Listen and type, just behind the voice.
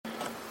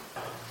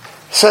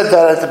said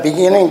that at the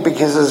beginning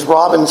because, as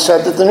Robin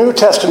said, that the New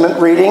Testament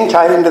reading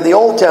tied into the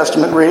Old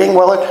Testament reading,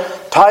 well,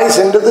 it ties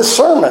into the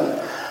sermon,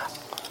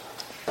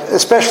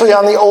 especially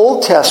on the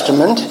Old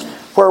Testament,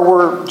 where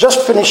we're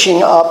just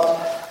finishing up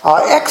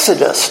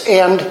Exodus,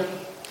 and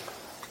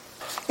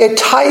it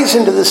ties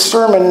into the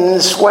sermon in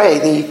this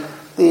way.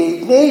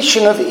 The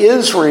nation of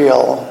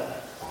Israel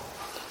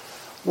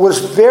was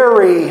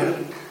very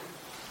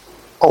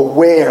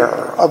aware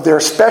of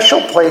their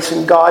special place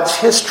in God's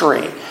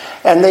history,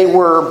 and they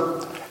were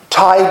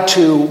tied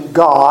to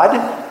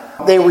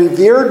God. They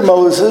revered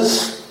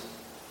Moses.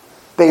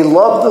 They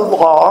loved the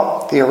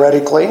law,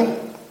 theoretically,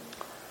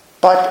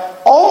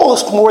 but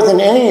almost more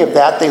than any of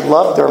that, they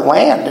loved their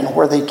land and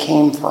where they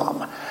came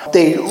from.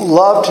 They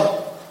loved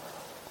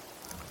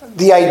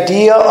the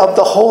idea of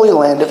the Holy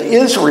Land of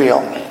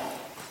Israel.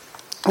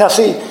 Now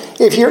see,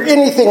 if you're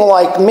anything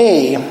like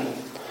me,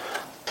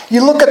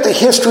 you look at the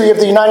history of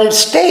the United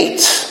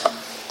States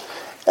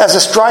as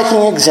a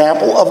striking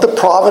example of the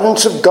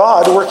providence of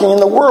God working in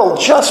the world,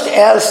 just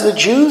as the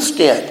Jews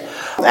did.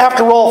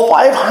 After all,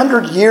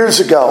 500 years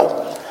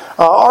ago,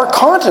 our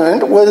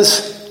continent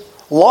was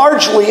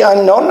largely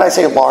unknown. And I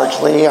say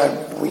largely,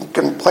 we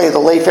can play the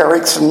Leif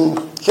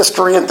Erikson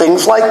history and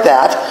things like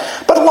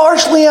that, but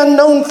largely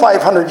unknown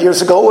 500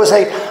 years ago. It was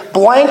a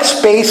blank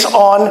space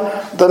on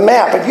the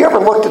map. Have you ever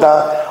looked at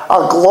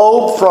a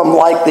globe from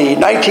like the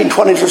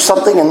 1920s or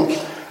something, and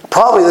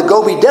probably the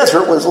Gobi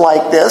Desert was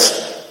like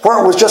this,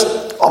 where it was just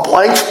a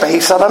blank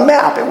space on a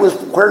map. It was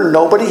where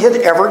nobody had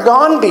ever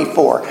gone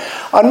before.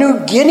 New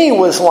Guinea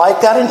was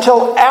like that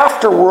until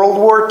after World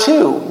War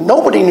II.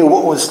 Nobody knew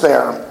what was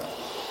there.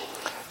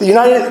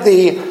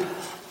 The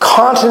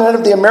continent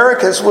of the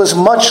Americas was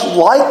much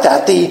like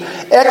that. The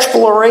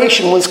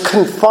exploration was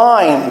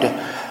confined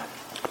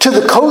to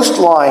the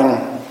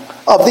coastline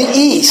of the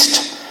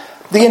east.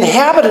 The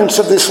inhabitants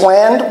of this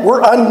land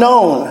were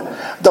unknown.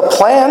 The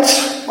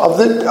plants of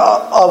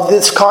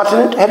this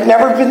continent had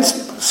never been,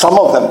 some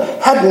of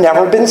them, had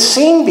never been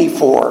seen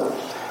before,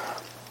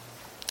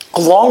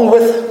 along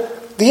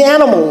with the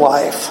animal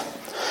life.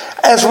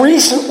 As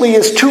recently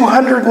as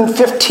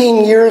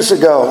 215 years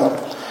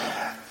ago,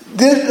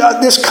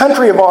 this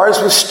country of ours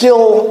was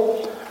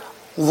still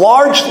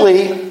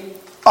largely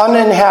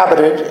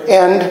uninhabited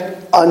and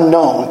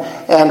unknown.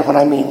 And when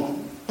I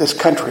mean this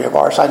country of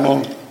ours, I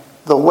mean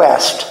the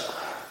West.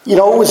 You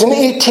know, it was in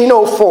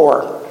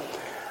 1804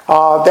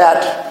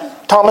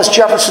 that Thomas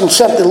Jefferson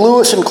sent the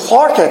Lewis and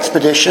Clark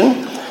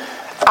expedition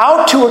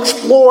out to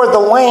explore the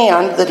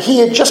land that he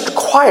had just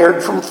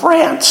acquired from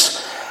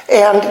France.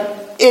 And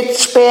it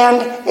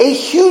spanned a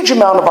huge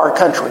amount of our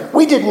country.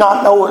 We did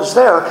not know it was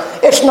there.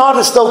 It's not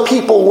as though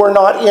people were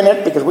not in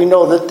it, because we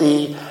know that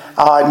the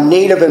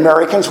Native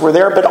Americans were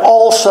there, but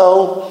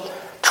also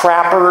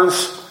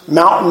trappers,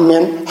 mountain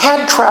men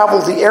had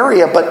traveled the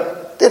area,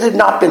 but it had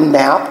not been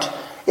mapped.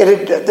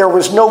 There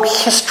was no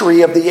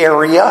history of the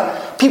area.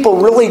 People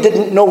really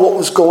didn't know what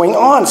was going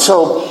on.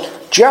 So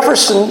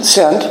Jefferson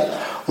sent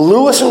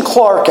Lewis and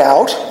Clark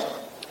out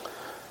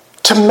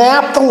to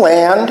map the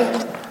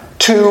land.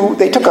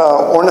 They took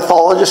an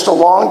ornithologist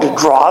along to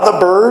draw the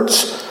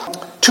birds,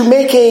 to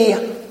make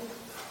a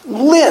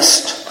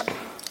list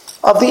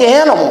of the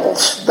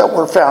animals that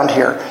were found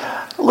here.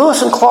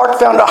 Lewis and Clark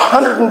found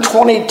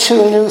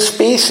 122 new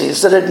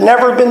species that had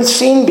never been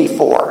seen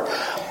before.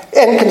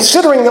 And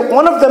considering that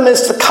one of them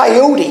is the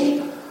coyote,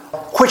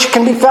 which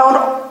can be found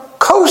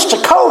coast to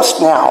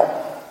coast now.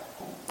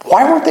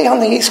 Why weren't they on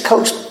the East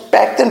Coast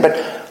back then? But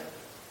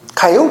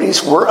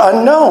coyotes were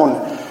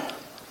unknown.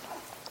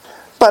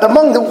 But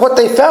among what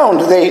they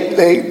found,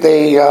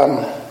 they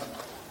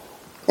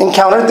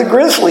encountered the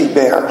grizzly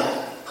bear.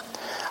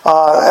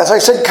 As I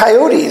said,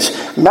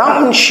 coyotes.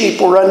 Mountain sheep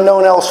were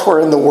unknown elsewhere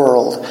in the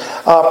world.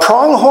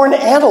 Pronghorn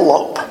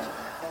antelope.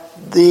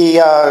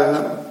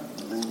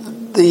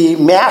 The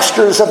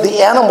masters of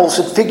the animals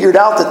had figured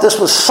out that this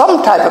was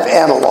some type of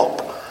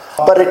antelope.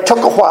 But it took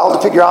a while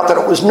to figure out that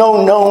it was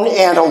no known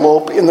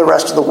antelope in the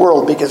rest of the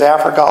world, because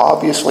Africa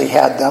obviously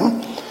had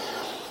them.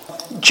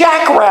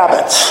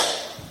 Jackrabbits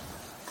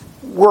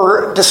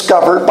were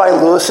discovered by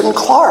Lewis and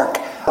Clark.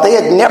 They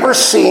had never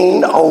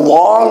seen a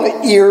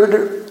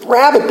long-eared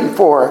rabbit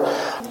before.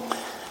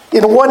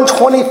 In one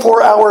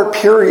 24-hour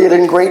period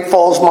in Great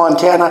Falls,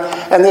 Montana,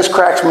 and this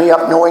cracks me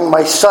up knowing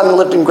my son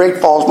lived in Great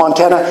Falls,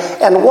 Montana,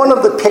 and one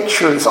of the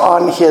pictures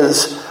on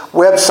his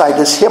website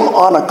is him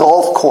on a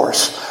golf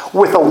course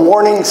with a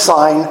warning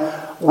sign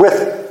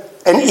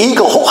with an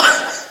eagle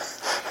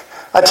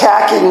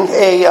attacking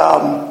a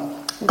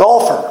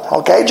golfer,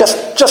 okay?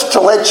 Just to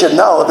let you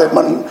know that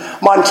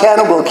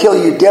Montana will kill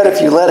you dead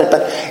if you let it.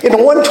 But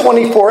in one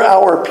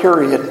 24-hour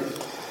period,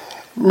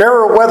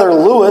 Meriwether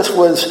Lewis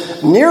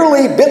was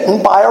nearly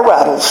bitten by a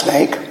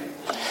rattlesnake.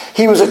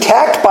 He was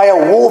attacked by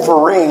a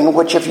wolverine,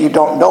 which, if you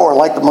don't know, are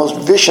like the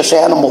most vicious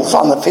animals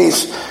on the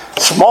face,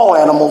 small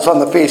animals on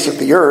the face of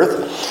the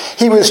earth.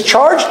 He was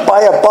charged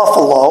by a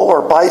buffalo,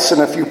 or bison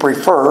if you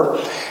prefer,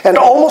 and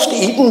almost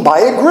eaten by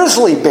a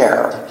grizzly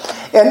bear.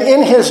 And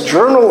in his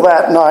journal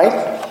that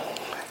night,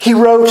 he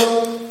wrote,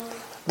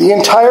 The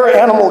entire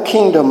animal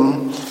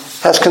kingdom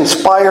has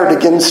conspired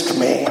against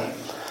me.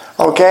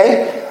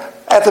 Okay?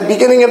 At the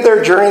beginning of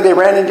their journey, they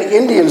ran into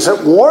Indians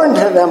that warned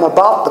them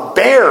about the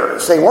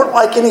bears. They weren't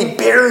like any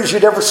bears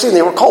you'd ever seen.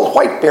 They were called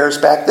white bears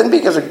back then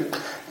because a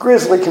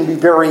grizzly can be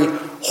very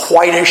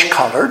whitish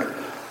colored.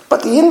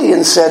 But the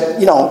Indians said,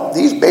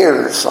 these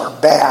bears are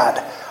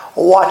bad.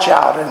 Watch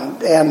out.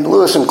 And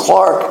Lewis and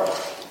Clark,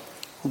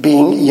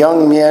 being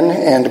young men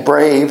and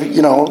brave,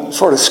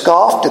 sort of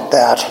scoffed at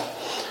that.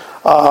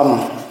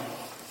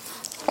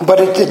 But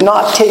it did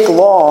not take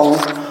long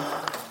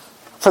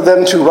for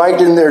them to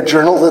write in their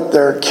journal that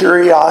their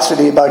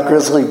curiosity about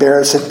grizzly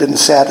bears had been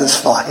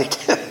satisfied.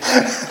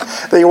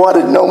 They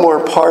wanted no more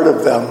part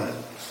of them.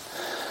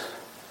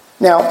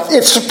 Now,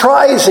 it's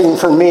surprising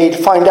for me to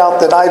find out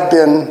that I've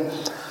been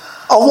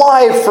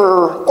alive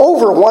for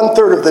over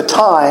 1/3 of the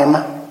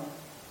time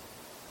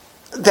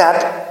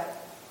that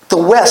the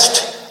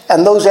West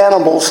and those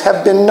animals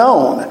have been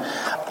known.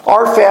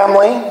 Our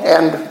family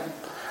and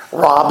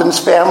Robin's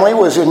family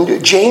was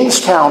in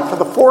Jamestown for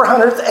the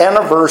 400th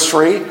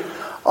anniversary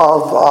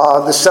of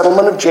the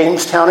settlement of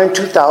Jamestown in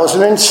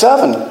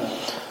 2007.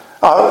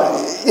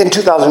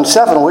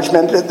 Which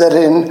meant that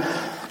in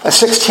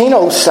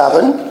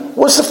 1607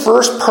 was the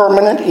first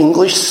permanent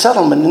English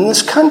settlement in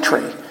this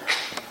country.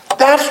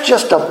 That's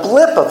just a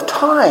blip of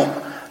time.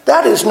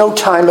 That is no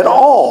time at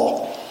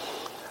all.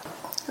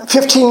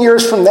 15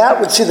 years from that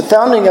would see the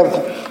founding of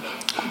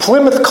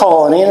Plymouth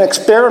Colony, an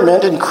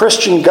experiment in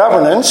Christian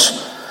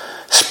governance,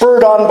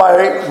 spurred on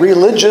by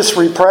religious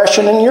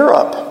repression in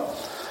Europe.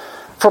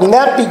 From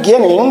that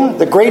beginning,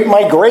 the great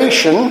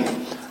migration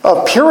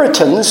of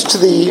Puritans to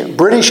the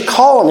British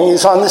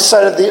colonies on this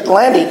side of the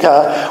Atlantic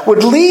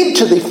would lead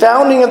to the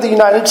founding of the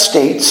United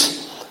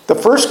States, the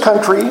first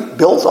country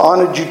built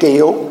on a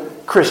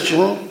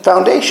Judeo-Christian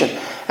foundation.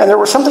 And there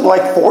were something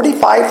like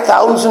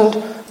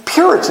 45,000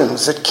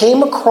 Puritans that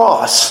came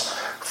across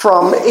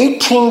from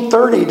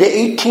 1830 to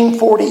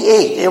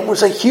 1848. It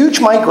was a huge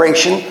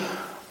migration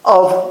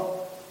of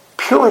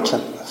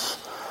Puritans.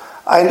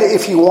 And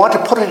if you want to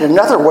put it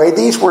another way,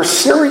 these were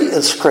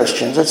serious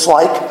Christians. It's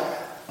like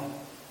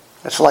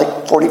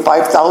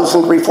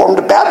 45,000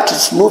 Reformed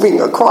Baptists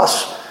moving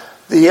across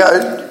the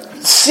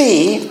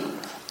sea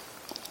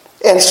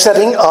and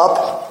setting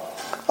up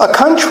a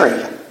country,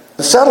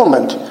 a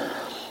settlement.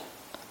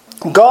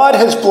 God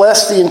has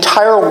blessed the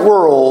entire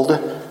world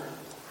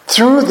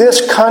through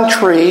this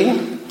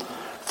country.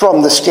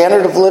 From the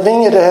standard of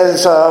living it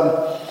has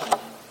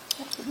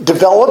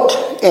developed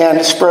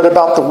and spread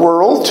about the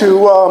world to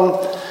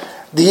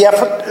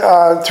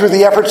through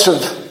the efforts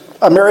of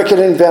American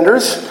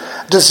inventors.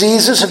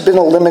 Diseases have been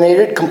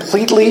eliminated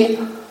completely.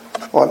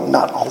 Well,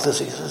 not all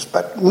diseases,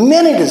 but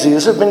many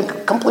diseases have been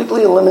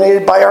completely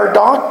eliminated by our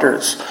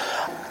doctors.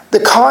 The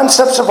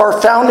concepts of our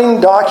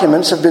founding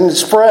documents have been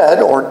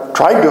spread, or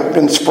tried to have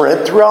been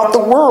spread, throughout the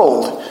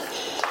world.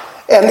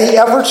 And the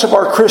efforts of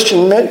our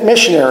Christian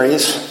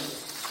missionaries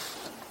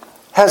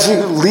has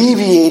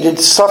alleviated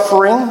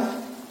suffering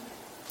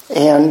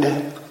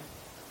and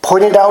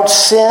pointed out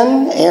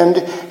sin and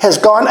has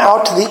gone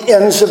out to the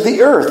ends of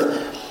the earth.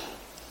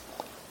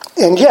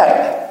 And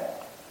yet,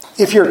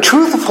 if you're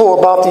truthful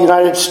about the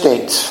United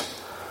States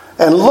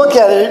and look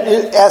at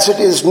it as it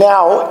is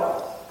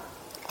now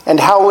and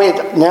how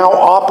it now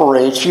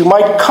operates, you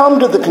might come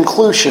to the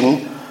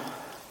conclusion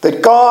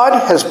that God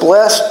has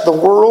blessed the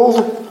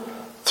world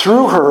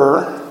through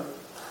her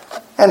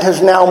and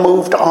has now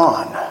moved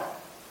on.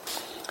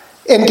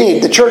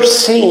 Indeed, the church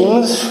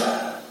seems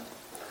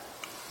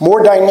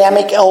more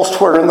dynamic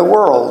elsewhere in the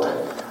world.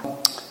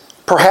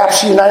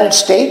 Perhaps the United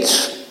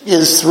States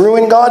is through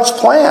in God's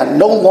plan,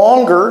 no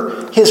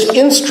longer his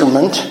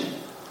instrument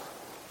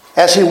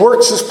as he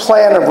works his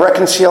plan of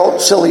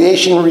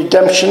reconciliation,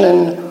 redemption,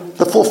 and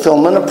the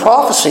fulfillment of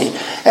prophecy.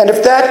 And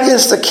if that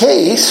is the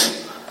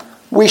case,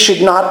 we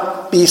should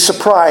not be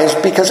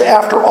surprised, because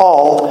after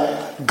all,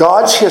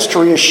 God's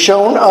history has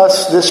shown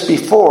us this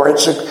before.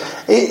 It's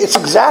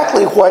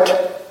exactly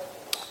what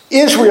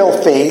Israel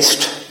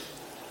faced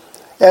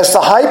as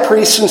the high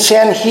priest and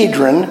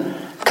Sanhedrin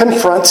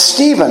confront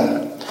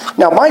Stephen.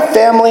 Now, my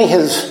family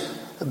has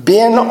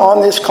been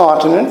on this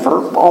continent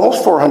for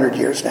almost 400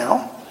 years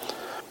now.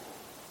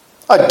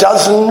 A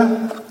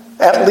dozen,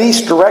 at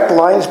least, direct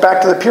lines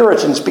back to the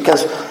Puritans,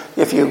 because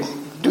if you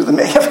do the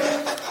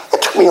math,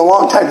 it took me a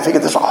long time to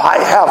figure this out. I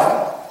have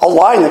a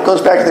line that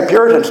goes back to the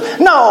Puritans.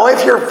 No,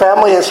 if your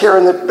family is here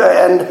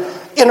and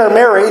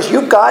intermarries,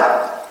 you've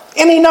got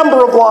any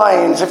number of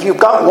lines. If you've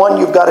got one,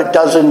 you've got a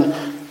dozen.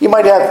 You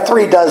might have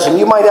 3 dozen.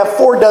 You might have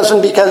 4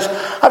 dozen, because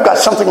I've got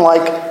something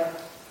like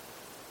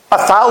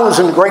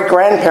 1,000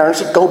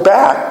 great-grandparents that go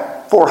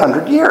back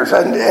 400 years.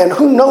 And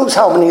who knows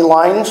how many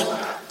lines.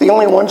 The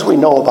only ones we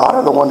know about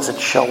are the ones that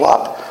show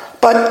up.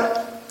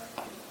 But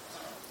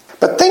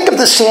think of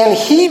the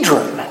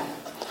Sanhedrin.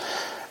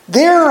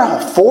 Their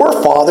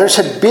forefathers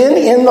had been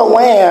in the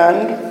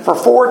land for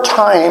 4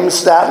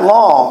 times that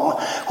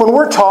long. When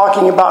we're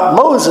talking about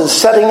Moses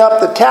setting up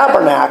the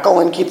tabernacle,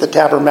 and keep the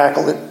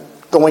tabernacle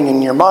going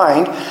in your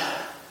mind,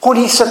 When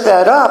he set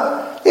that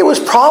up, it was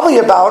probably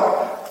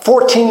about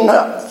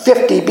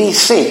 1450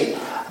 BC,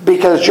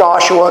 because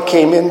Joshua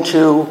came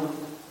into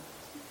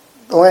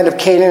the land of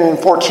Canaan in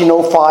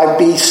 1405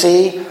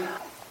 BC,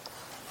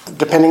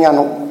 depending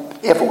on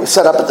if it was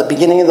set up at the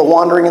beginning of the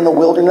wandering in the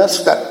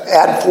wilderness. That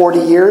add 40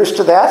 years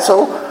to that,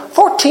 so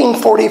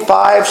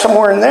 1445,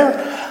 somewhere in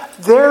there.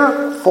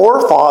 Their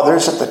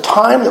forefathers at the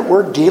time that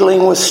we're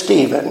dealing with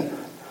Stephen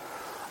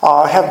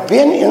have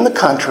been in the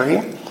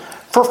country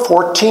for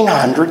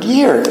 1,400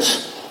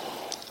 years.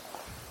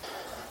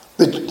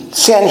 The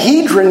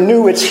Sanhedrin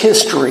knew its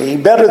history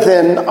better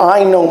than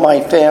I know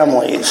my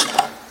family's.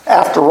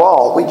 After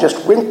all, we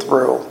just went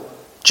through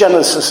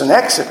Genesis and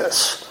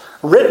Exodus,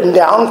 written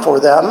down for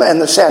them,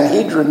 and the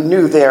Sanhedrin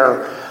knew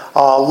their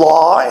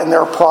law and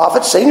their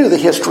prophets. They knew the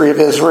history of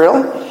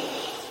Israel.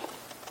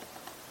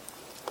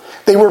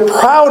 They were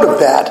proud of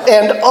that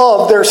and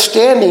of their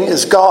standing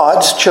as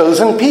God's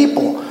chosen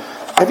people.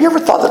 Have you ever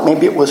thought that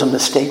maybe it was a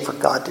mistake for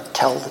God to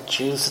tell the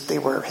Jews that they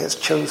were his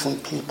chosen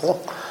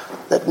people?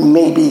 That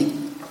maybe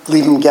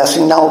leave them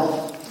guessing.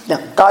 Now,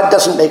 God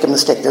doesn't make a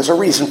mistake. There's a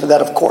reason for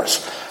that, of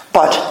course.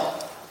 But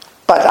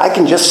I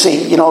can just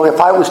see, if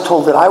I was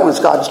told that I was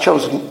God's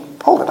chosen,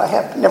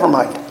 never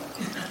mind.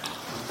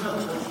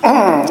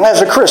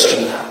 As a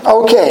Christian.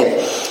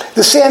 Okay.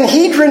 The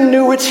Sanhedrin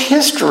knew its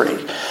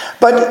history.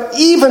 But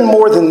even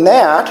more than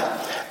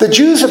that, the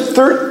Jews of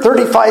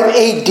 35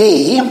 AD,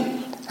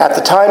 at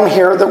the time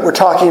here that we're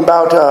talking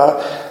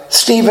about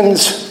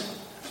Stephen's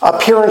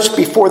appearance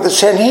before the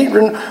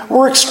Sanhedrin,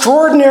 were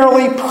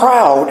extraordinarily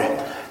proud,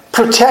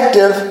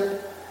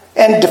 protective,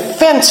 and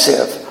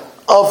defensive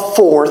of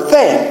four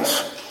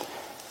things.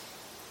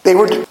 They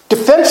were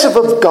defensive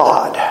of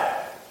God.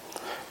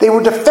 They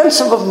were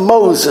defensive of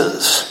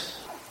Moses.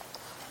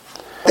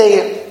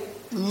 They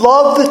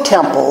loved the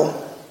temple,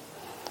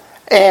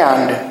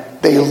 and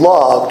they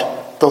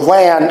loved the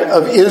land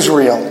of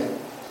Israel.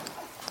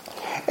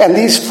 And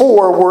these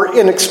four were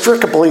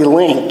inextricably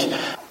linked.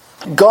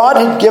 God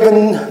had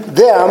given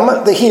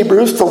them, the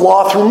Hebrews, the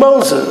law through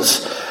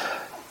Moses.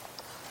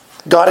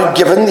 God had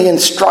given the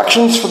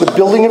instructions for the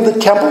building of the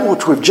temple,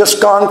 which we've just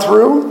gone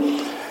through.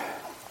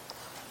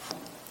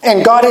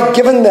 And God had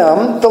given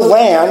them the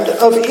land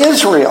of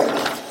Israel.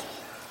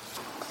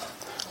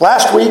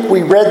 Last week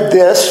we read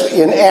this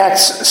in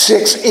Acts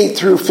 6, 8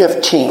 through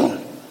 15.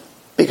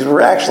 Because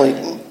we're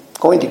actually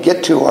going to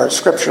get to our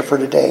scripture for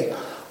today.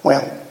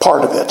 Well,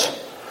 part of it.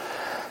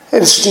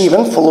 And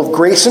Stephen, full of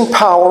grace and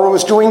power,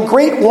 was doing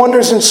great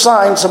wonders and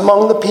signs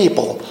among the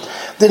people.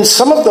 Then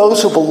some of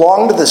those who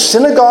belonged to the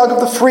synagogue of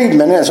the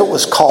freedmen, as it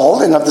was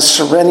called, and of the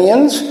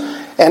Cyrenians,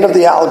 and of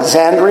the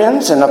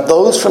Alexandrians, and of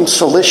those from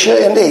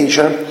Cilicia and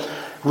Asia,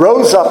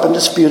 rose up and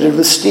disputed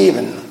with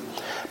Stephen.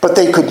 But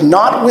they could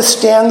not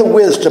withstand the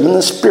wisdom and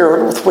the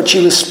spirit with which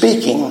he was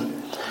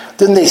speaking.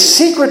 Then they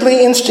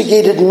secretly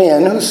instigated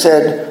men who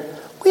said,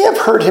 "We have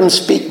heard him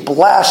speak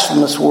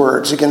blasphemous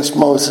words against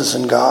Moses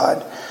and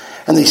God."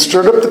 And they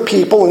stirred up the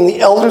people and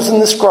the elders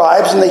and the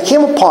scribes, and they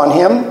came upon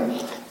him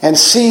and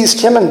seized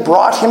him and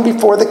brought him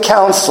before the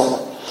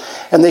council.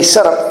 And they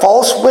set up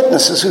false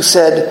witnesses who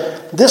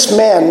said, "This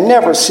man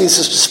never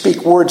ceases to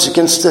speak words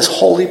against this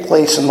holy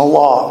place and the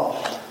law.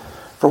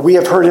 For we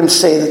have heard him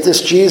say that this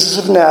Jesus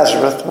of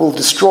Nazareth will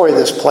destroy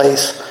this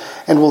place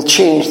and will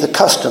change the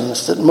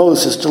customs that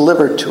Moses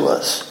delivered to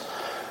us."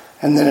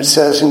 And then it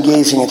says, "And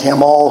gazing at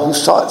him, all who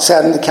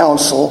sat in the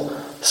council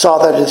saw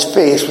that his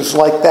face was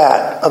like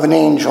that of an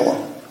angel."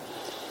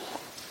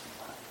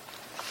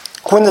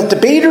 When the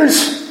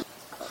debaters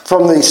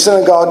from the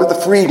synagogue of the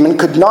freedmen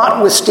could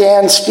not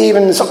withstand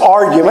Stephen's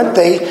argument,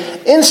 they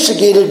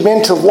instigated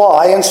men to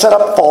lie and set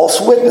up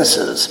false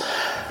witnesses.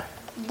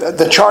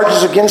 The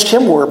charges against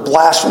him were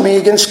blasphemy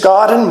against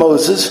God and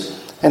Moses,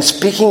 and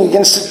speaking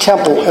against the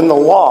temple and the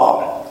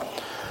law.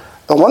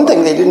 The one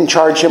thing they didn't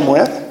charge him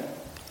with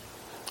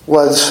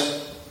was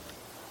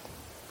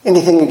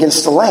anything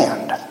against the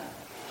land.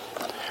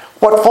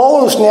 What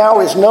follows now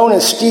is known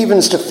as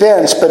Stephen's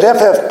defense, but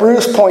F.F.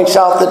 Bruce points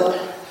out that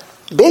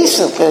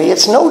basically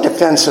it's no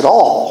defense at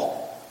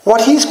all.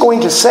 What he's going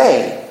to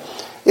say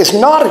is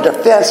not a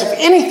defense of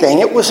anything,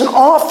 it was an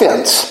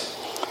offense.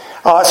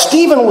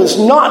 Stephen was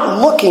not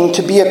looking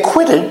to be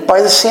acquitted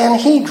by the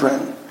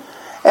Sanhedrin.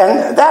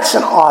 And that's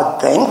an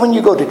odd thing. When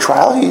you go to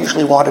trial, you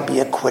usually want to be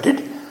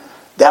acquitted.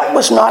 That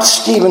was not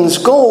Stephen's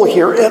goal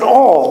here at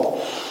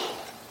all.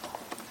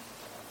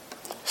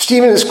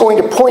 Stephen is going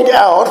to point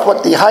out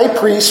what the high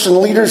priests and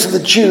leaders of the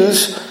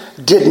Jews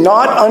did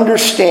not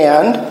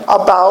understand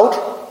about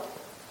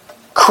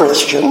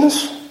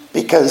Christians,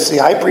 because the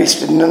high priest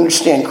didn't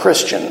understand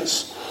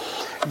Christians.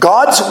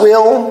 God's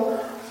will,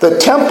 the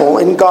temple,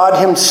 and God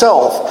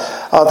himself.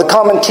 The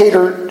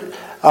commentator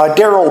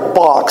Darrell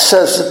Bock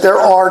says that there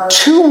are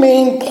two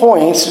main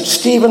points that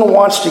Stephen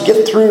wants to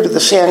get through to the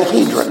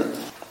Sanhedrin.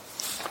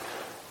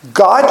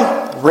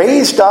 God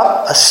raised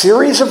up a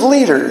series of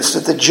leaders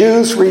that the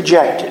Jews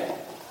rejected,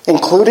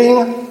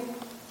 including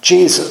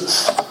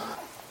Jesus.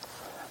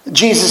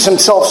 Jesus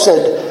himself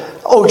said,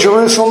 O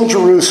Jerusalem,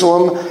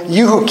 Jerusalem,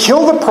 you who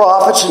kill the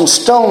prophets and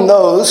stone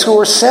those who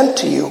are sent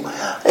to you.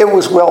 It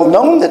was well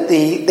known that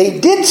they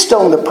did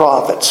stone the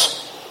prophets.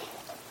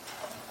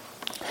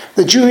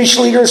 The Jewish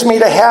leaders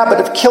made a habit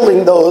of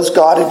killing those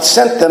God had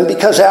sent them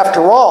because, after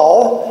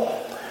all,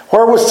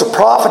 where was the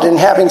profit in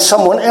having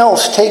someone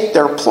else take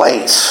their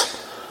place?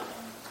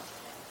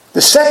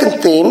 The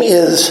second theme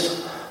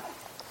is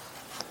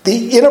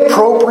the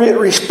inappropriate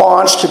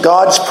response to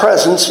God's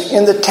presence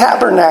in the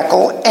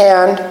tabernacle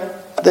and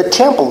the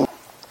temple.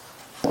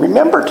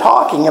 Remember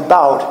talking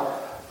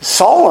about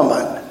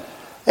Solomon,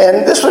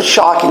 and this was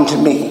shocking to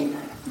me.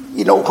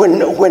 You know,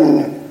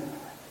 when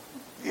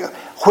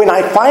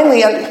I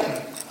finally,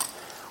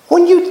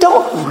 when you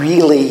don't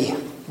really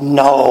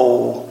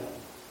know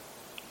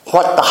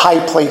what the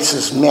high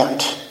places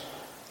meant,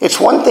 it's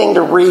one thing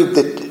to read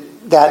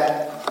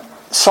that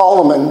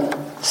Solomon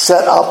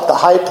set up the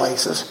high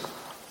places.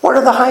 What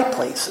are the high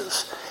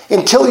places?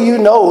 Until you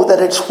know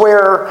that it's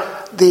where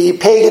the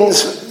pagans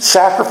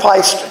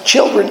sacrificed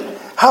children,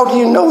 how do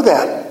you know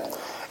that?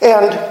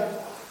 And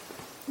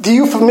the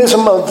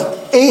euphemism of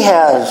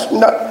Ahaz,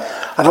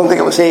 I don't think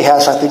it was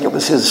Ahaz, I think it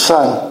was his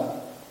son,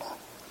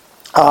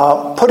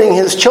 putting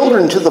his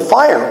children to the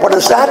fire. What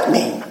does that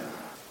mean?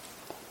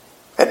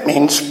 It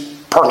means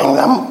burning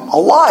them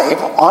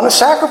alive on a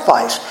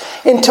sacrifice.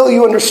 Until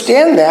you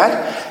understand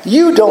that,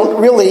 you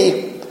don't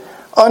really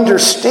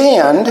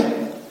understand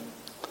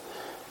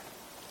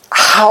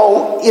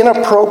how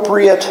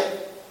inappropriate,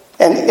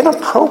 and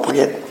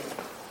inappropriate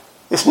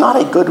is not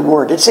a good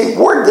word. It's a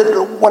word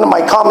that one of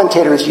my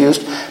commentators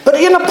used, but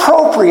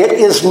inappropriate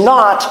is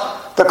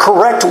not the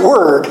correct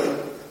word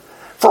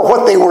for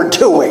what they were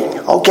doing,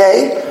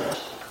 okay?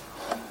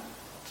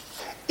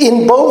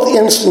 In both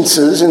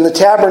instances, in the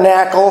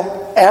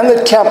tabernacle and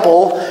the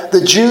temple,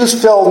 the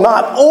Jews fell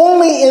not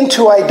only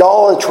into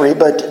idolatry,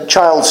 but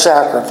child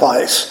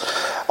sacrifice.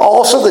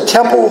 Also, the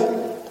temple,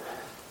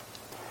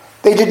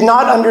 they did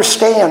not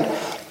understand.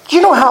 Do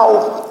you know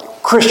how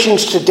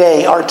Christians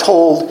today are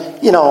told,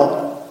 you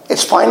know,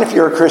 it's fine if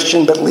you're a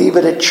Christian, but leave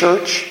it at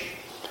church?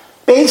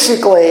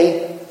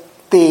 Basically,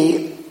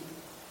 the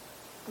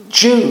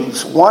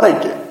Jews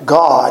wanted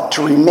God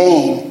to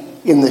remain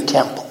in the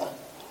temple.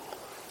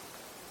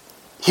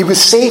 He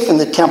was safe in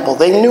the temple.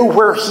 They knew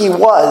where he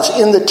was,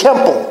 in the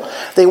temple.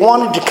 They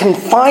wanted to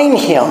confine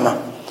him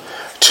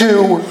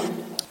to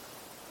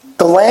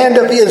the land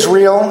of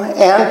Israel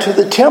and to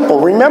the temple.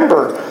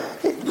 Remember,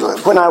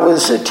 when I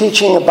was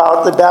teaching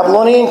about the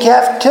Babylonian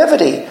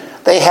captivity,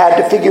 they had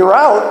to figure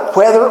out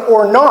whether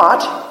or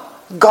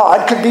not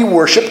God could be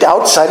worshipped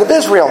outside of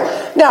Israel.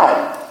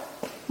 Now,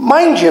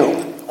 mind you,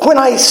 when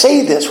I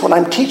say this, when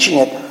I'm teaching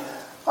it,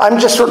 I'm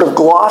just sort of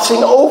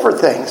glossing over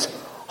things.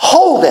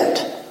 Hold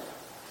it.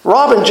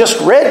 Robin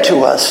just read to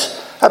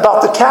us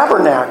about the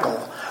tabernacle.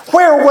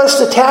 Where was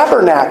the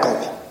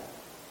tabernacle?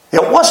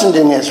 It wasn't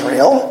in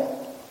Israel.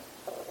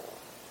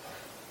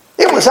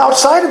 It was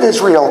outside of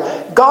Israel.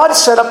 God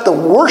set up the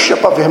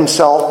worship of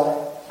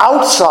himself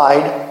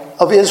outside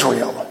of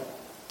Israel.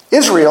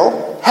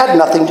 Israel had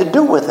nothing to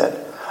do with it,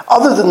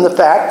 other than the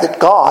fact that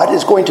God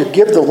is going to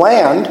give the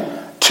land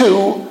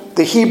to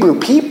the Hebrew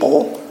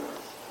people.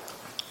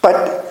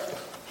 But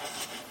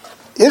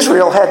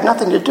Israel had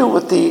nothing to do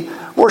with the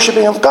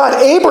worshiping of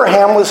God.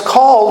 Abraham was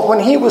called when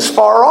he was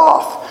far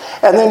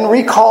off, and then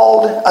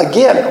recalled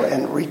again,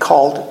 and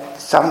recalled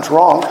sounds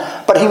wrong,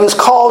 but he was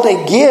called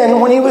again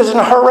when he was in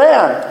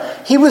Haran.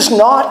 He was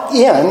not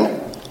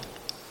in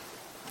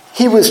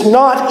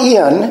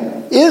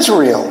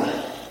Israel.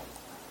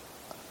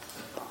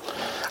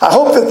 I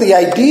hope that the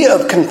idea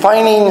of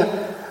confining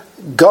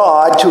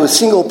God to a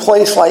single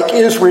place like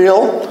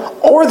Israel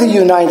or the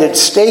United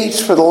States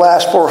for the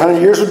last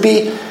 400 years would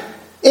be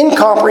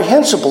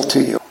incomprehensible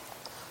to you.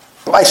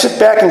 I sit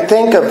back and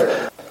think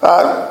of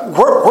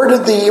where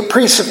did the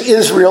priests of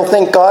Israel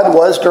think God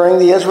was during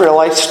the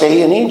Israelites'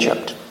 stay in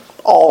Egypt?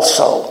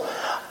 Also,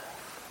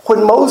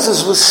 when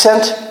Moses was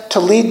sent to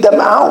lead them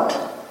out,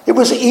 it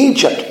was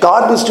Egypt.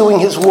 God was doing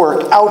his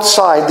work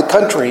outside the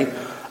country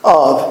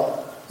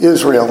of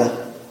Israel.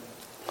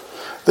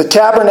 The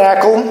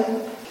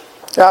tabernacle,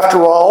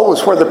 after all,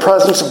 was where the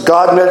presence of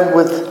God met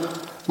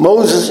with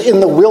Moses in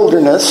the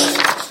wilderness.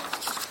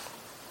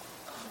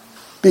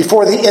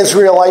 Before the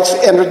Israelites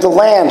entered the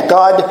land,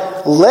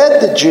 God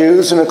led the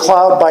Jews in a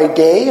cloud by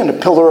day and a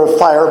pillar of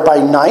fire by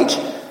night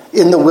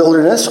in the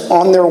wilderness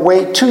on their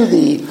way to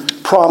the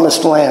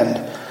promised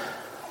land.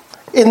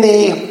 In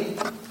the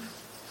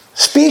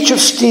speech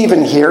of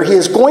Stephen here, he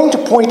is going to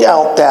point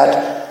out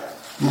that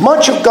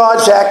much of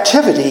God's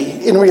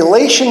activity in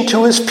relation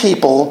to his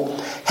people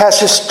has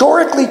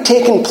historically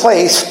taken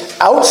place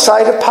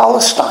outside of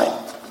Palestine.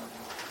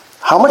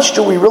 How much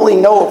do we really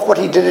know of what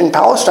he did in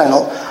Palestine?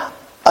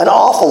 An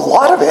awful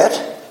lot of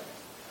it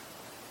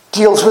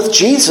deals with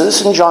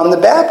Jesus and John the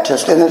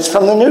Baptist, and it's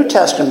from the New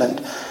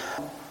Testament.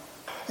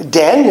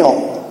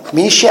 Daniel,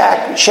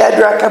 Meshach,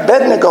 Shadrach,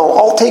 Abednego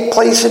all take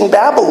place in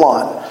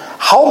Babylon.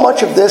 How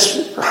much of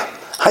this,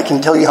 I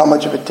can tell you how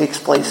much of it takes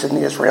place in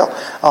Israel.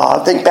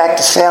 Think back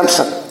to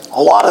Samson.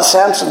 A lot of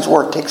Samson's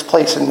work takes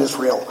place in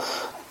Israel.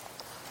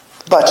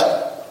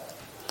 But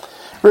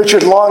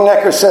Richard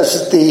Longnecker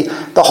says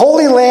that the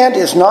Holy Land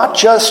is not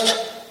just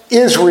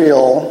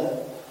Israel.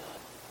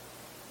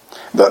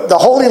 The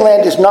Holy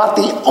Land is not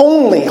the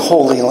only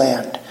Holy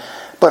Land.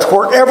 But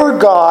wherever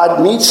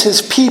God meets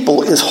his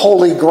people is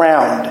holy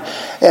ground.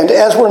 And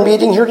as we're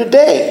meeting here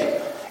today,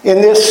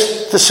 in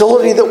this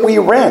facility that we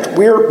rent,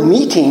 we're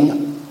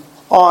meeting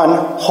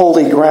on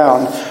holy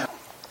ground.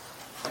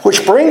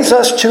 Which brings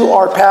us to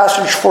our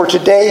passage for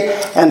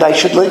today, and I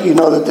should let you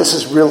know that this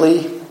is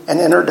really an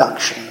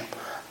introduction,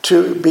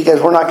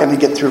 because we're not going to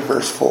get through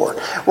verse 4.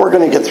 We're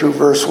going to get through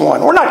verse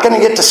 1. We're not going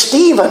to get to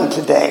Stephen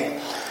today.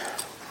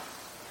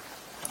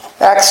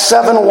 Acts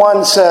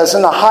 7:1 says,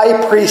 "And the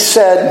high priest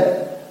said,"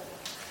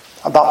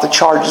 about the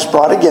charges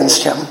brought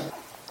against him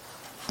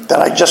that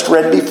I just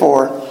read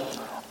before,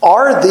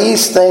 "Are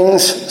these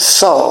things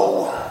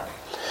so?"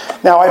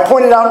 Now, I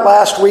pointed out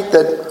last week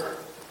that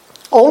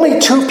only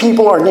two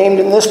people are named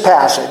in this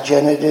passage,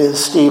 and it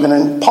is Stephen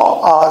and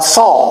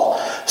Saul.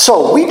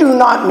 So we do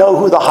not know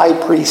who the high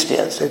priest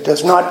is. It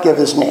does not give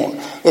his name.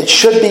 It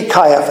should be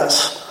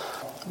Caiaphas.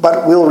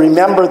 But we'll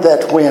remember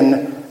that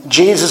when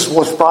Jesus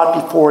was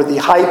brought before the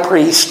high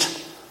priest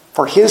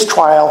for his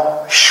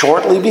trial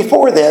shortly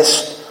before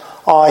this,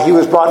 he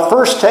was brought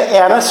first to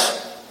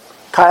Annas,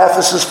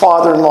 Caiaphas'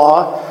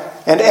 father-in-law,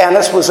 and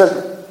Annas was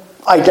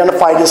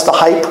identified as the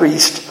high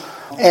priest,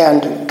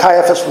 and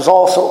Caiaphas was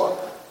also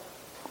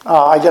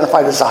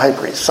identified as the high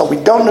priest. So we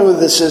don't know who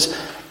this is.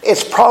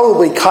 It's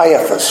probably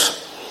Caiaphas.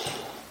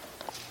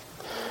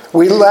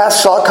 We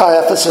last saw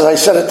Caiaphas, as I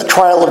said, at the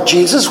trial of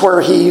Jesus,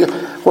 where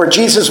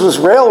Jesus was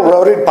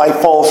railroaded by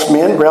false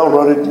men.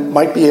 Railroaded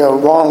might be a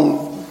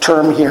wrong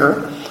term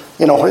here,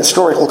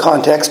 historical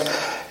context.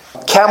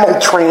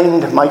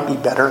 Camel-trained might be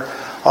better.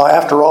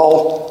 After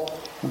all,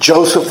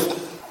 Joseph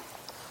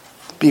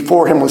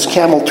before him was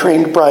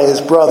camel-trained by his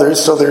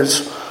brothers, so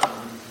there's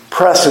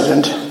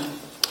precedent.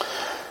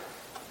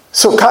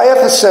 So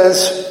Caiaphas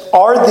says,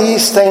 "Are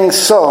these things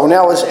so?"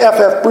 Now, as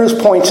F.F. Bruce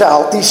points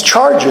out, these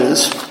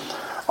charges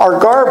are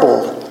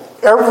garbled.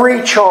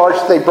 Every charge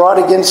they brought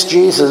against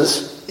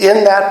Jesus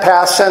in that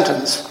past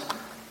sentence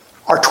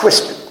are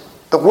twisted.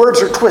 The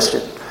words are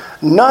twisted.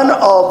 None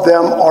of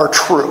them are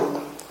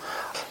true.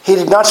 He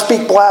did not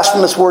speak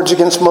blasphemous words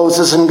against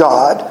Moses and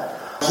God.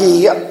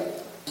 He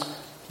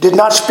did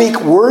not speak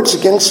words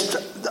against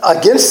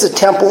the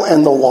temple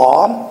and the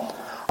law.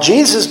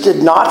 Jesus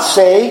did not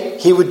say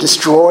he would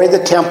destroy the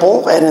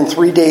temple and in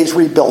 3 days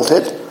rebuild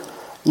it.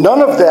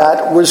 None of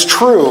that was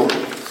true.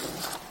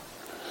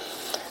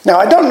 Now,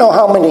 I don't know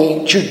how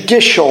many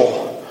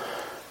judicial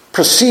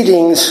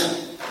proceedings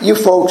you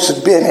folks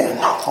have been in,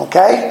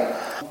 okay?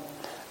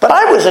 But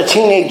I was a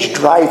teenage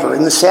driver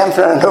in the San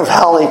Fernando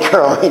Valley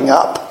growing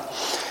up.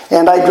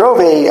 And I drove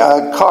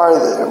a car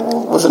that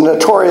was a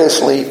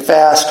notoriously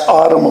fast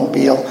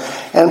automobile.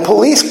 And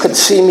police could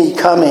see me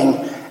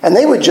coming, and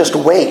they would just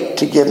wait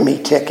to give me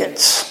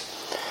tickets.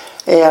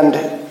 And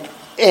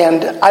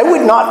I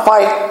would not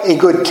fight a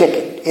good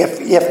ticket.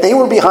 If they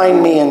were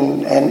behind me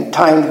and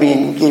timed me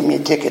and gave me a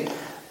ticket,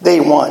 they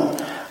won.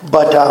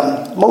 But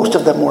most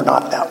of them were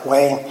not that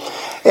way.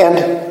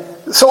 And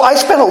so I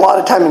spent a lot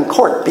of time in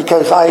court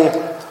because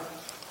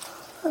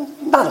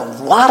not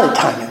a lot of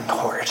time in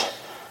court,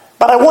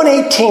 but I won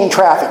 18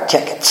 traffic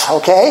tickets,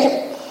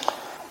 okay?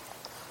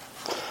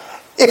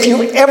 If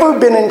you've ever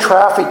been in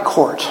traffic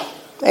court,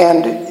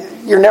 and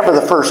you're never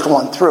the first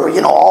one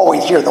through,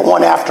 always you're the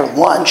one after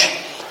lunch,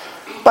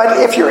 but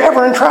if you're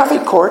ever in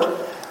traffic court,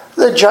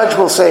 the judge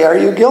will say, "Are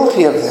you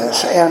guilty of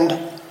this?" And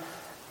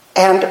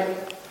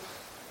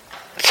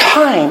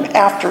time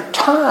after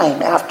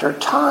time after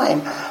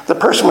time, the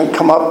person would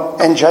come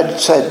up and the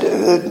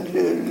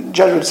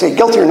judge would say,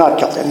 "Guilty or not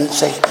guilty?" And they'd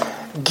say,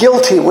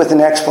 "Guilty," with an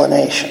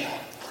explanation.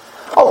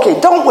 Okay,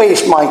 don't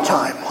waste my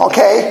time,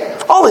 okay?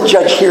 All the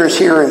judge hears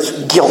here is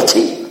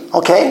 "guilty,"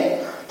 okay?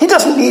 He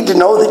doesn't need to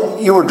know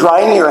that you were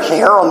drying your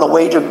hair on the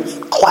way to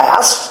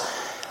class.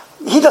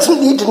 He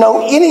doesn't need to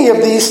know any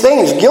of these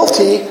things.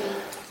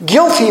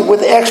 Guilty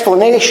with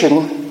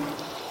explanation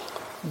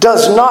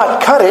does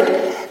not cut it.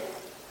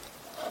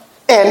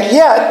 And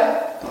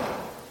yet,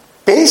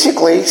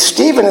 basically,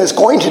 Stephen is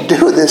going to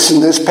do this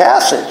in this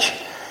passage.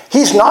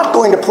 He's not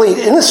going to plead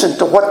innocent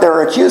to what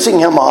they're accusing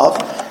him of.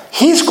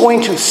 He's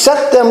going to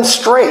set them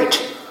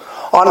straight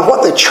on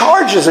what the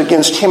charges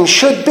against him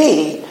should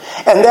be,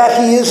 and that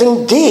he is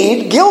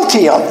indeed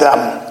guilty of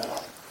them.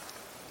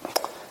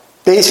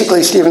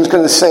 Basically, Stephen's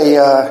going to say,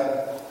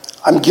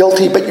 "I'm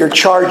guilty, but your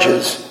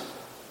charges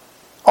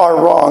are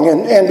wrong."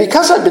 And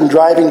because I've been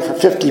driving for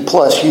 50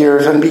 plus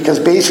years, and because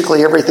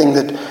basically everything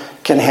that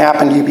can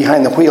happen to you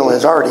behind the wheel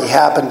has already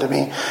happened to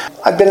me,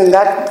 I've been in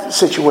that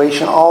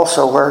situation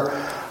also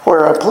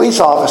where a police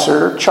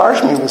officer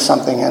charged me with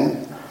something,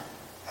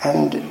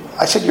 and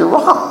I said, "You're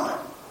wrong."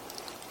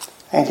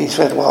 And he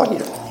said, "Well,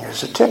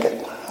 here's a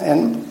ticket."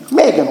 And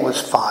Megan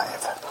was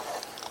 5.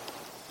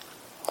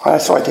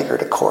 So I take her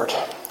to court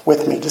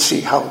with me to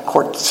see how the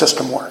court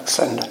system works.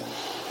 And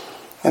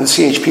And the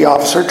CHP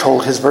officer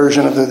told his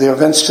version of the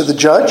events to the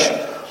judge,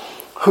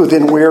 who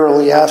then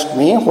wearily asked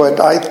me what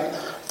I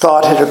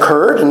thought had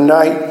occurred, and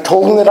I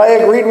told him that I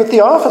agreed with the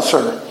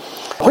officer,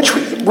 which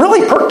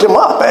really perked him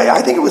up.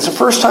 I think it was the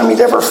first time he'd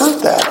ever heard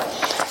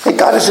that. It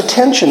got his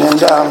attention, and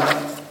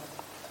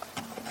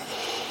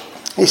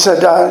he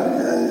said,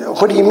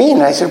 what do you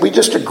mean? I said, we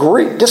just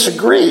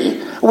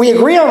disagree. We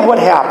agree on what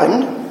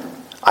happened.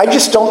 I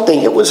just don't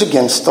think it was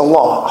against the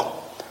law.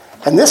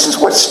 And this is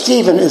what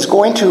Stephen is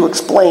going to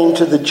explain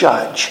to the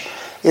judge,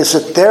 is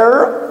that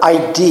their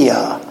idea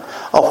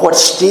of what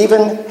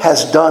Stephen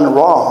has done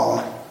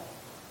wrong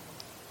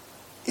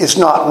is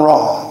not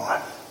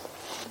wrong.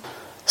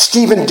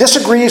 Stephen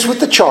disagrees with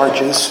the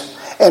charges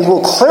and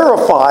will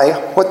clarify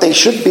what they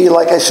should be,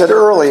 like I said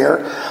earlier.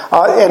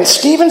 And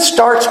Stephen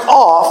starts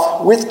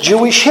off with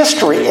Jewish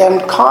history,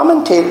 and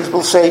commentators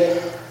will say,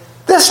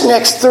 this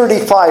next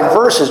 35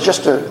 verses,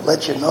 just to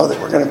let you know that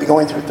we're going to be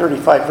going through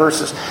 35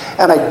 verses,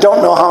 and I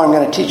don't know how I'm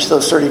going to teach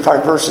those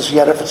 35 verses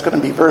yet, if it's going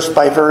to be verse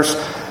by verse.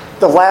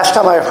 The last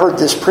time I heard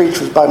this preached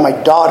was by my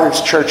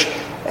daughter's church,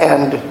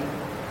 and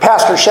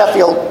Pastor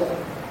Sheffield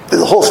did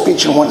the whole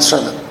speech in one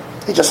sermon.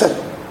 He just said,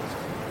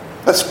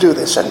 let's do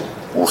this, and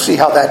we'll see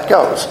how that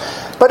goes.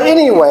 But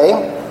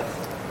anyway,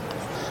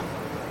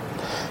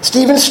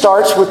 Stephen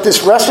starts with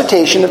this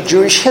recitation of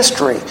Jewish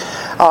history.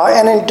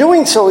 And in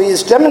doing so, he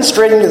is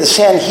demonstrating to the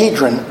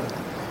Sanhedrin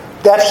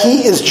that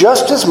he is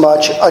just as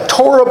much a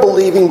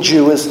Torah-believing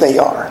Jew as they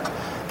are.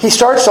 He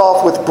starts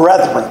off with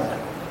brethren,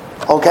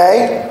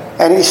 okay?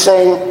 And he's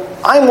saying,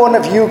 I'm one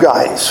of you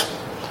guys.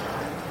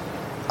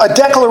 A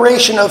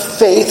declaration of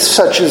faith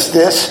such as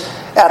this,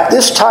 at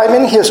this time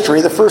in history,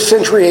 the 1st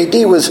century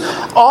AD, was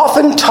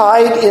often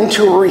tied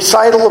into a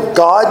recital of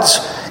God's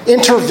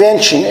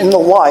intervention in the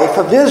life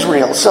of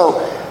Israel.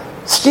 So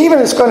Stephen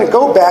is going to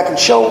go back and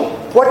show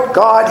what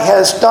God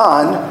has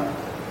done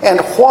and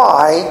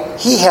why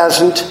he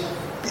hasn't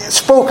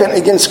spoken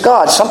against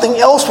God. Something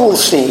else we'll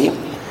see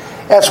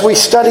as we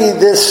study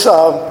this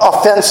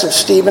offense of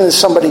Stephen, as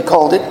somebody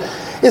called it,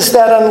 is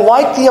that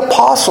unlike the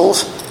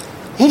apostles,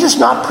 he does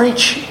not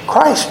preach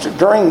Christ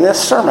during this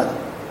sermon.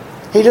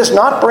 He does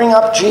not bring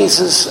up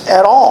Jesus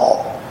at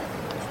all.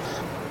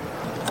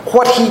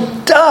 What he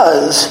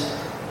does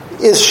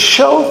is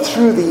show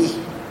through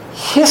the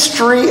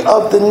history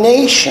of the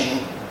nation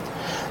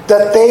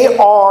that they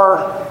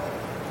are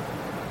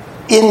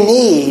in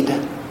need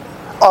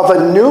of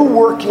a new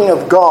working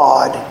of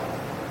God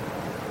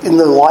in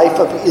the life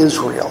of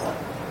Israel.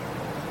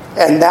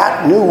 And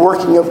that new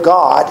working of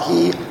God,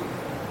 he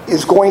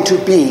is going to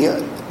be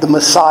the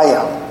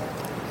Messiah.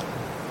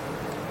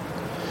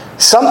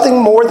 Something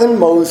more than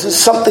Moses,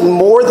 something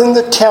more than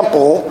the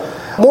temple,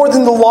 more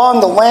than the law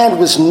and the land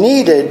was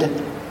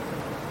needed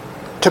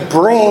to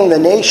bring the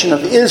nation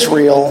of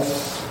Israel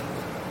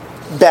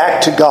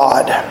back to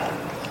God.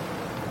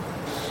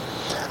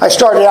 I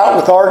started out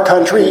with our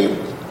country,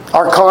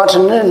 our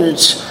continent, and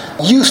its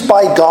use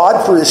by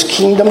God for his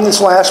kingdom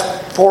this last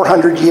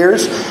 400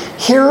 years.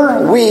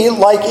 Here we,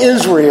 like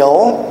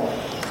Israel,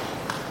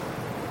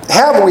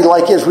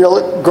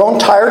 grown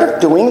tired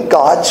of doing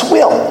God's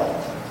will?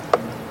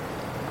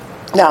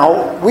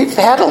 Now, we've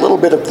had a little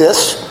bit of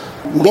this.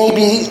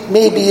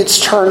 Maybe it's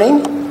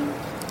turning.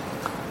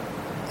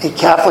 A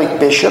Catholic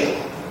bishop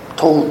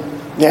told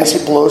Nancy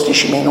Pelosi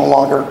she may no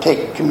longer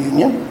take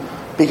communion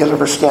because of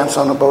her stance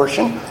on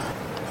abortion.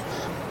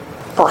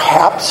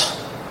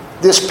 Perhaps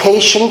this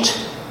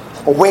patient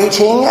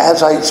waiting,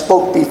 as I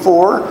spoke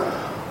before,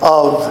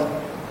 of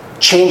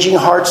changing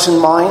hearts and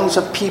minds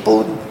of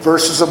people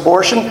versus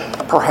abortion,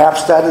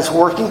 perhaps that is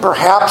working.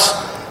 Perhaps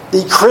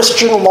the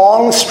Christian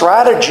long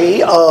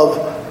strategy of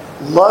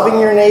loving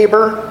your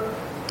neighbor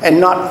and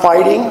not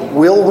fighting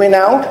will win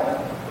out.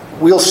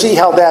 We'll see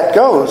how that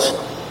goes.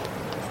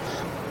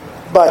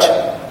 But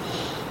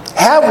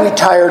have we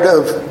tired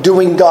of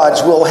doing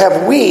God's will?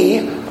 Have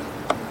we,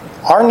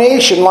 our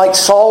nation, like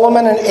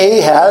Solomon and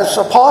Ahaz,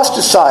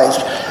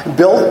 apostatized,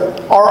 built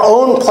our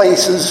own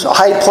places,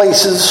 high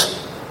places,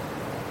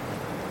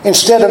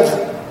 instead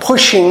of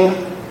pushing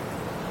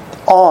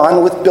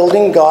on with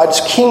building God's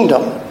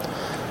kingdom?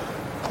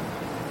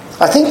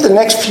 I think the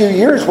next few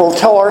years will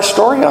tell our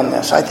story on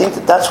this. I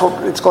think that's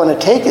what it's going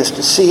to take us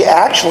to see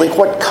actually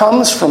what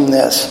comes from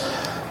this.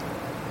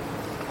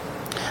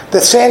 The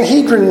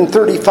Sanhedrin in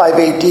 35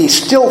 AD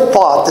still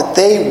thought that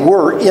they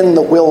were in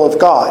the will of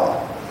God.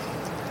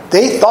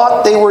 They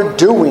thought they were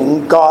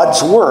doing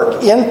God's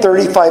work in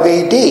 35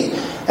 AD.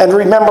 And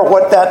remember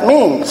what that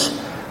means.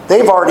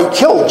 They've already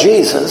killed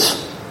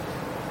Jesus.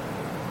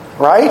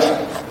 Right?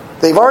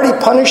 They've already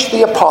punished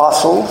the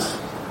apostles.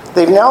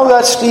 They've now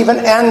got Stephen,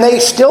 and they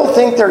still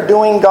think they're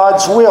doing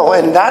God's will.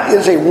 And that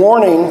is a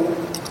warning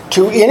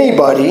to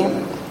anybody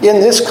in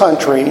this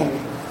country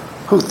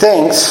who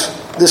thinks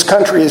this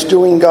country is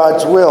doing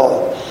God's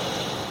will.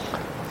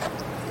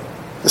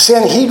 The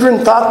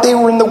Sanhedrin thought they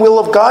were in the will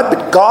of God,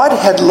 but God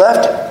had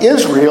left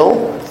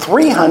Israel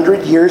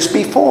 300 years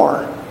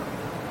before.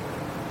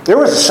 There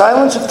was a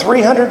silence of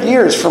 300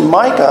 years from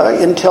Micah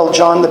until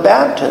John the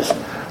Baptist.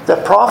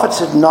 that prophets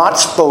had not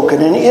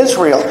spoken in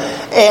Israel.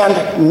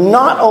 And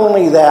not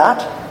only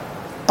that,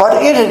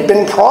 but it had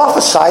been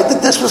prophesied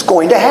that this was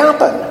going to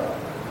happen.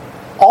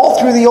 All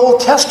through the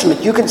Old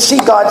Testament, you can see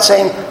God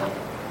saying,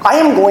 I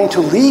am going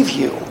to leave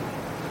you.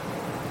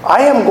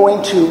 I am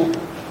going to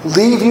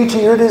leave you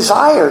to your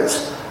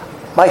desires.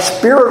 My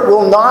Spirit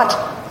will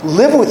not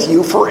live with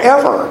you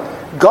forever.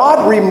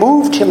 God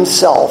removed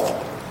himself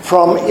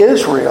from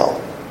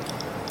Israel.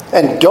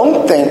 And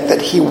don't think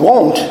that he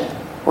won't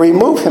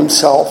remove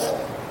himself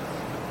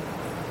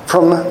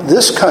from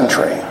this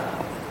country.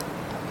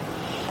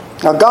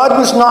 Now, God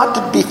was not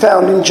to be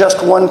found in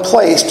just one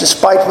place,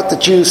 despite what the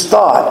Jews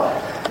thought.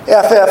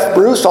 F.F.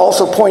 Bruce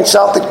also points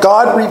out that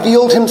God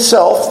revealed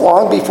himself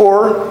long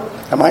before,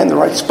 am I in the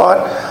right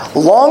spot?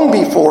 Long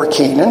before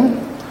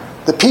Canaan.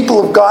 The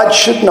people of God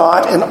should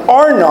not and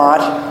are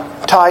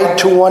not tied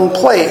to one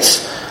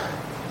place.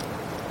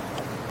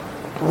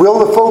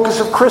 Will the focus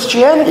of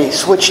Christianity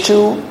switch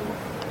to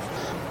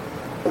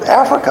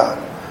Africa?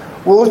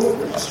 Will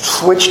it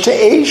switch to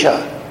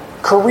Asia,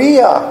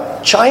 Korea,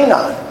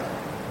 China?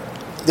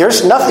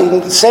 There's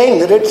nothing saying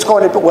that it's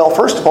going to be, well,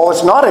 first of all,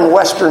 it's not in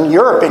Western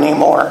Europe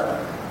anymore.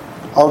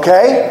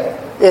 Okay?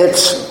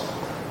 It's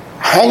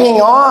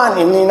hanging on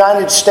in the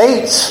United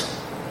States.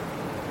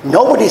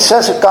 Nobody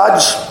says that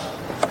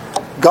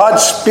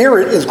God's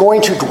Spirit is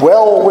going to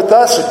dwell with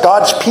us, that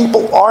God's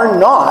people are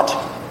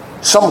not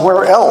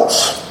somewhere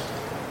else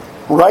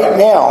right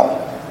now,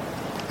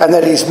 and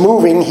that he's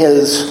moving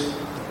his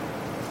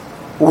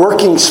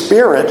working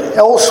Spirit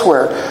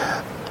elsewhere.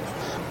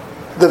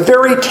 The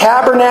very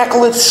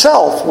tabernacle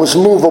itself was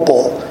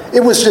movable.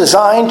 It was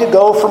designed to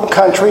go from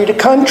country to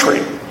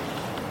country.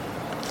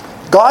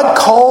 God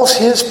calls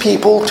his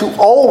people to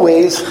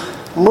always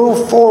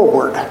move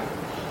forward.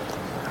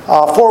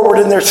 Forward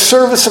in their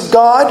service of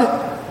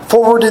God,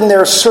 forward in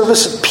their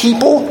service of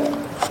people.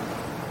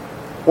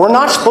 We're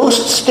not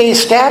supposed to stay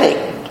static.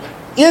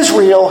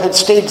 Israel had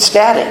stayed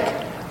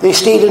static. They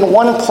stayed in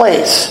one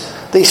place.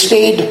 They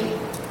stayed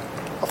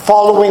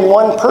following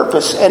one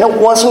purpose, and it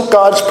wasn't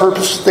God's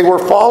purpose that they were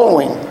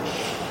following.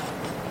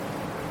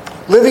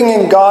 Living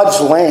in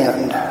God's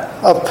land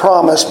of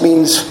promise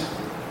means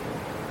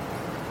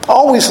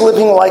always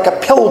living like a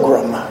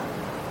pilgrim,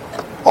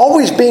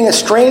 always being a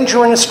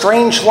stranger in a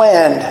strange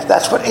land.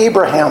 That's what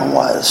Abraham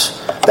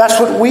was. That's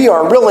what we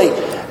are, really.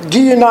 Do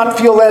you not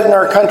feel that in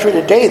our country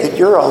today, that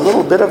you're a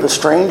little bit of a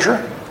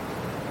stranger?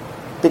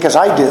 Because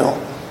I do.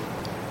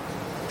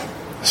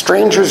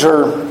 Strangers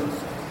are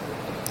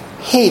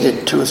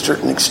hated to a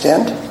certain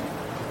extent.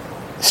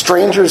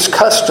 Strangers'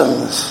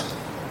 customs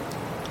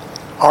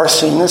are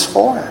seen as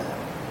foreign.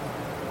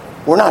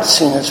 We're not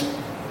seen as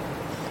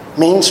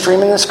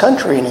mainstream in this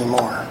country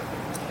anymore.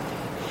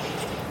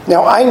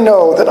 Now, I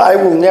know that I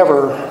will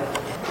never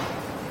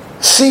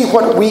see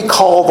what we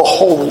call the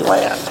Holy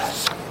Land.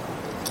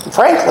 And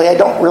frankly, I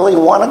don't really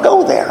want to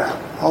go there,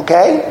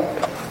 okay?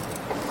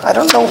 I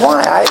don't know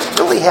why. I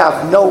really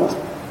have no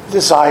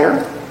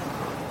desire.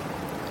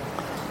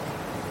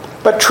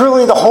 But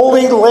truly, the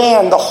Holy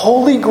Land, the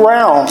holy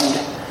ground,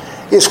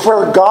 is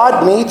where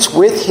God meets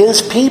with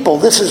his people.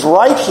 This is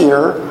right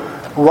here,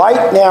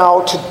 right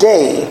now,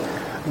 today.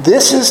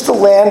 This is the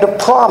land of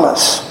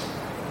promise.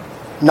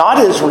 Not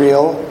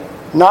Israel,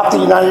 not the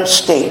United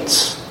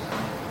States,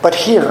 but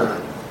here,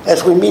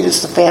 as we meet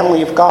as the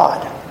family of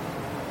God.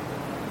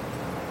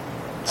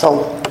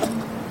 So,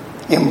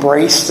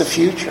 embrace the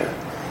future.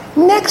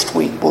 Next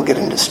week, we'll get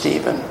into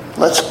Stephen.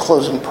 Let's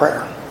close in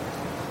prayer.